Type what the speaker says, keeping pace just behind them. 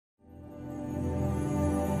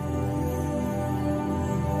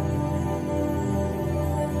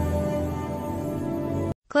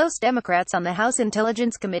Close Democrats on the House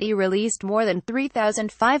Intelligence Committee released more than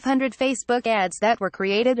 3,500 Facebook ads that were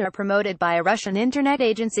created or promoted by a Russian internet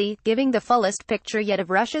agency, giving the fullest picture yet of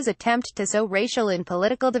Russia's attempt to sow racial and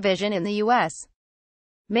political division in the U.S.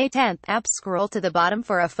 May 10. Apps scroll to the bottom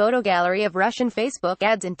for a photo gallery of Russian Facebook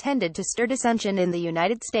ads intended to stir dissension in the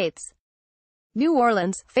United States. New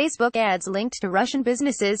Orleans, Facebook ads linked to Russian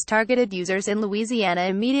businesses targeted users in Louisiana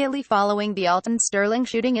immediately following the Alton Sterling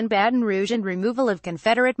shooting in Baton Rouge and removal of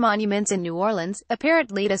Confederate monuments in New Orleans,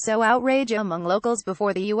 apparently to sow outrage among locals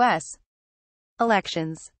before the U.S.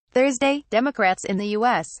 elections. Thursday, Democrats in the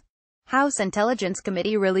U.S. House Intelligence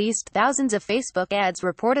Committee released thousands of Facebook ads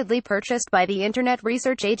reportedly purchased by the Internet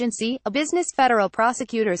Research Agency, a business federal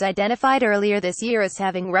prosecutors identified earlier this year as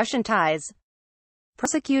having Russian ties.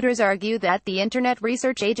 Prosecutors argue that the Internet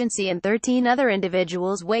Research Agency and 13 other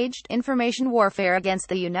individuals waged information warfare against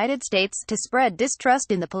the United States to spread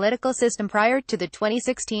distrust in the political system prior to the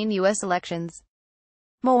 2016 U.S. elections.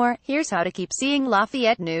 More, here's how to keep seeing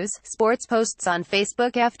Lafayette News, sports posts on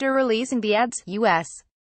Facebook after releasing the ads, U.S.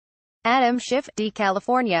 Adam Schiff, D.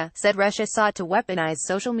 California, said Russia sought to weaponize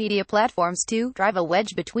social media platforms to drive a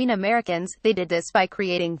wedge between Americans. They did this by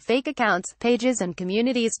creating fake accounts, pages and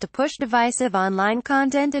communities to push divisive online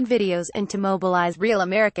content and videos, and to mobilize real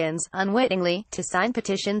Americans, unwittingly, to sign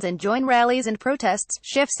petitions and join rallies and protests,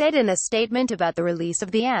 Schiff said in a statement about the release of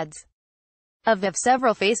the ads. Of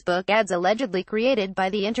several Facebook ads allegedly created by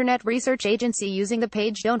the Internet Research Agency using the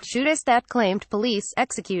page Don't Shoot Us that claimed police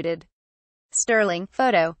executed Sterling,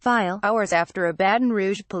 photo, file, hours after a Baton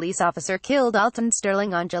Rouge police officer killed Alton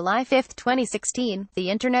Sterling on July 5, 2016, the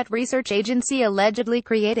Internet Research Agency allegedly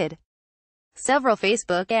created several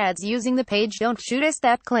Facebook ads using the page Don't Shoot Us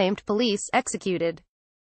that claimed police executed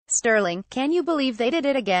Sterling. Can you believe they did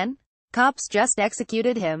it again? Cops just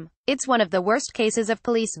executed him. It's one of the worst cases of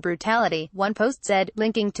police brutality, one post said,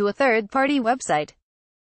 linking to a third-party website.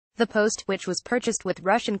 The post, which was purchased with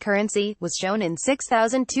Russian currency, was shown in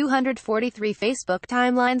 6,243 Facebook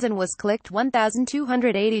timelines and was clicked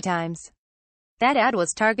 1,280 times. That ad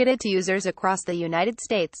was targeted to users across the United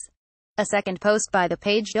States. A second post by the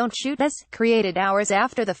page Don't Shoot Us, created hours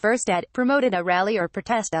after the first ad, promoted a rally or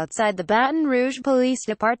protest outside the Baton Rouge Police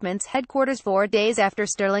Department's headquarters 4 days after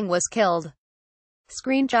Sterling was killed.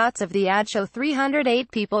 Screenshots of the ad show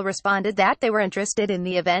 308 people responded that they were interested in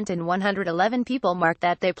the event and 111 people marked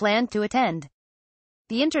that they planned to attend.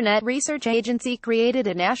 The Internet Research Agency created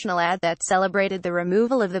a national ad that celebrated the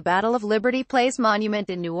removal of the Battle of Liberty Place monument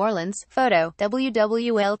in New Orleans. Photo,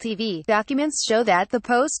 WWL-TV. Documents show that the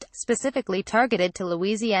post, specifically targeted to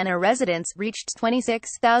Louisiana residents, reached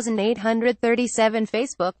 26,837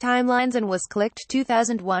 Facebook timelines and was clicked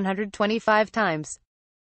 2,125 times.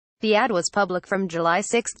 The ad was public from July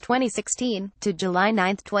 6, 2016, to July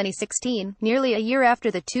 9, 2016, nearly a year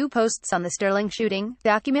after the two posts on the Sterling shooting.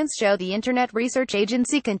 Documents show the Internet Research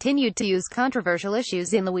Agency continued to use controversial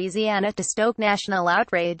issues in Louisiana to stoke national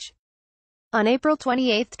outrage. On April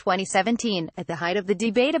 28, 2017, at the height of the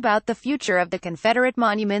debate about the future of the Confederate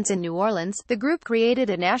monuments in New Orleans, the group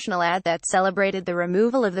created a national ad that celebrated the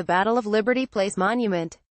removal of the Battle of Liberty Place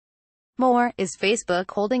monument. More, is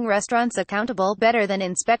Facebook holding restaurants accountable better than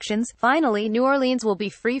inspections? Finally, New Orleans will be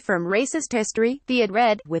free from racist history, the ad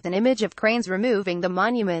read, with an image of cranes removing the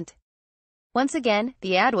monument. Once again,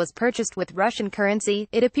 the ad was purchased with Russian currency.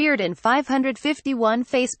 It appeared in 551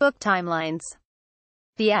 Facebook timelines.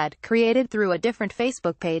 The ad, created through a different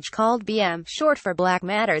Facebook page called BM, short for Black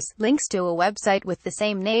Matters, links to a website with the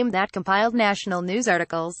same name that compiled national news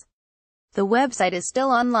articles. The website is still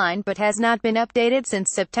online but has not been updated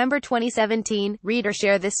since September 2017. Read or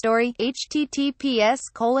share this story.